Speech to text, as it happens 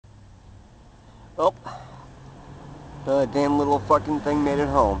Oh, the damn little fucking thing made it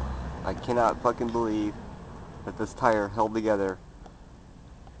home. I cannot fucking believe that this tire held together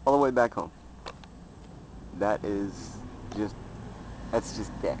all the way back home. That is just, that's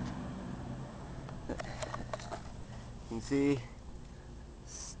just dick. You can see,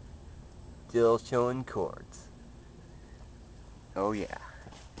 still showing cords. Oh yeah.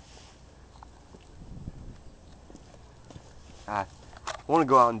 I want to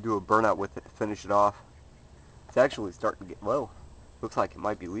go out and do a burnout with it to finish it off. It's actually starting to get low. Looks like it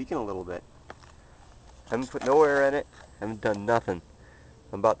might be leaking a little bit. Haven't put no air in it. Haven't done nothing.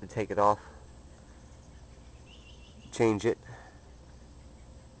 I'm about to take it off. Change it.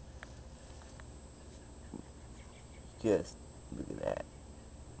 Just look at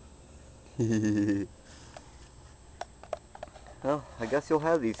that. Well, I guess you'll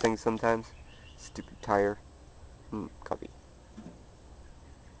have these things sometimes. Stupid tire. Copy.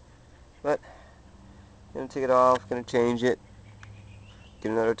 But, gonna take it off, gonna change it,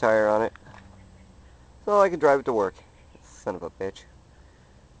 get another tire on it, so I can drive it to work. Son of a bitch.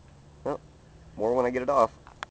 Well, more when I get it off.